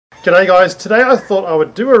G'day guys, today I thought I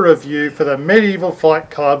would do a review for the Medieval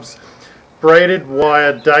Fight Club's Braided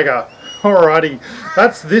Wire Dagger. Alrighty,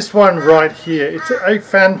 that's this one right here. It's a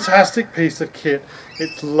fantastic piece of kit.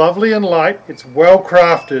 It's lovely and light, it's well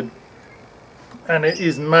crafted, and it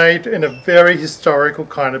is made in a very historical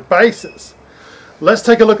kind of basis. Let's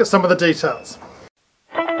take a look at some of the details.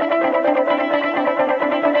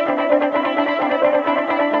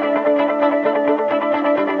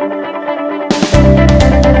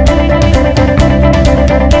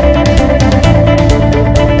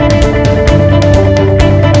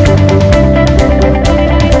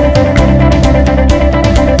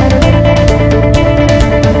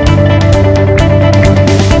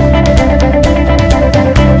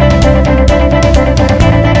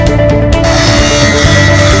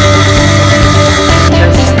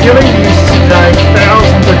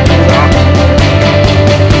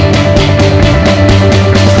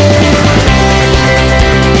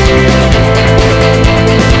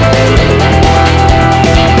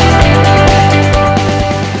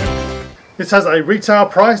 This has a retail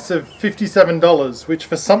price of $57, which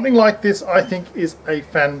for something like this I think is a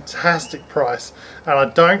fantastic price, and I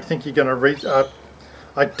don't think you're going to really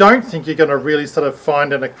sort of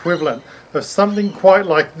find an equivalent of something quite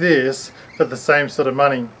like this for the same sort of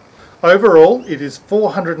money. Overall, it is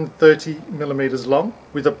 430 millimeters long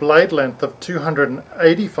with a blade length of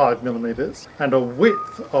 285 millimeters and a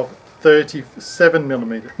width of 37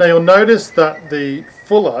 millimeters. Now you'll notice that the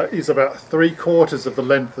fuller is about 3/4 of the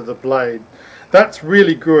length of the blade. That's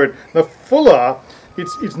really good. The fuller,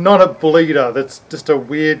 it's not a bleeder. That's just a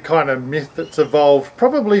weird kind of myth that's evolved,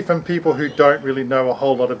 probably from people who don't really know a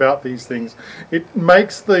whole lot about these things. It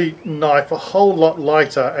makes the knife a whole lot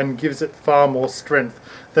lighter and gives it far more strength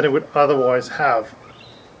than it would otherwise have.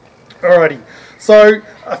 Alrighty, so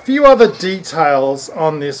a few other details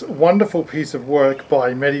on this wonderful piece of work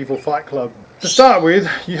by Medieval Fight Club. To start with,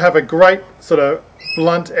 you have a great sort of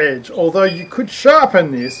blunt edge, although you could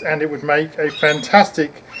sharpen this and it would make a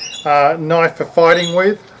fantastic knife for fighting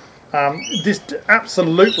with. This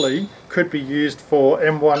absolutely could be used for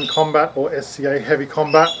M1 combat or SCA heavy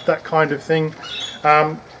combat, that kind of thing.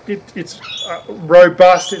 It's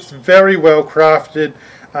robust, it's very well crafted.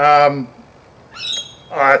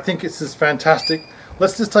 I think this is fantastic.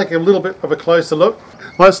 Let's just take a little bit of a closer look.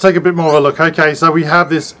 Let's take a bit more of a look. Okay, so we have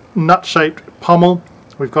this nut-shaped pommel.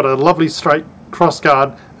 We've got a lovely straight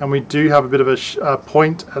crossguard, and we do have a bit of a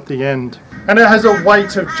point at the end. And it has a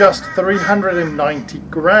weight of just 390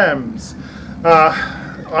 grams.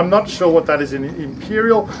 I'm not sure what that is in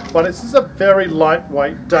imperial, but it's just a very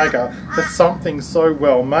lightweight dagger for something so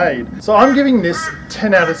well made. So I'm giving this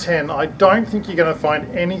 10 out of 10. I don't think you're going to find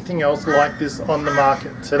anything else like this on the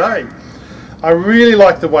market today. I really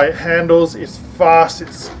like the way it handles. It's fast,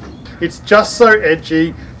 it's just so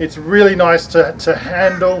edgy. It's really nice to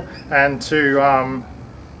handle, and to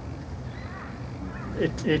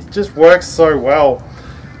it just works so well.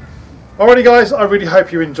 Alrighty guys, I really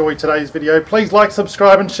hope you enjoyed today's video. Please like,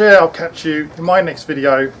 subscribe and share. I'll catch you in my next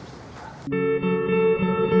video.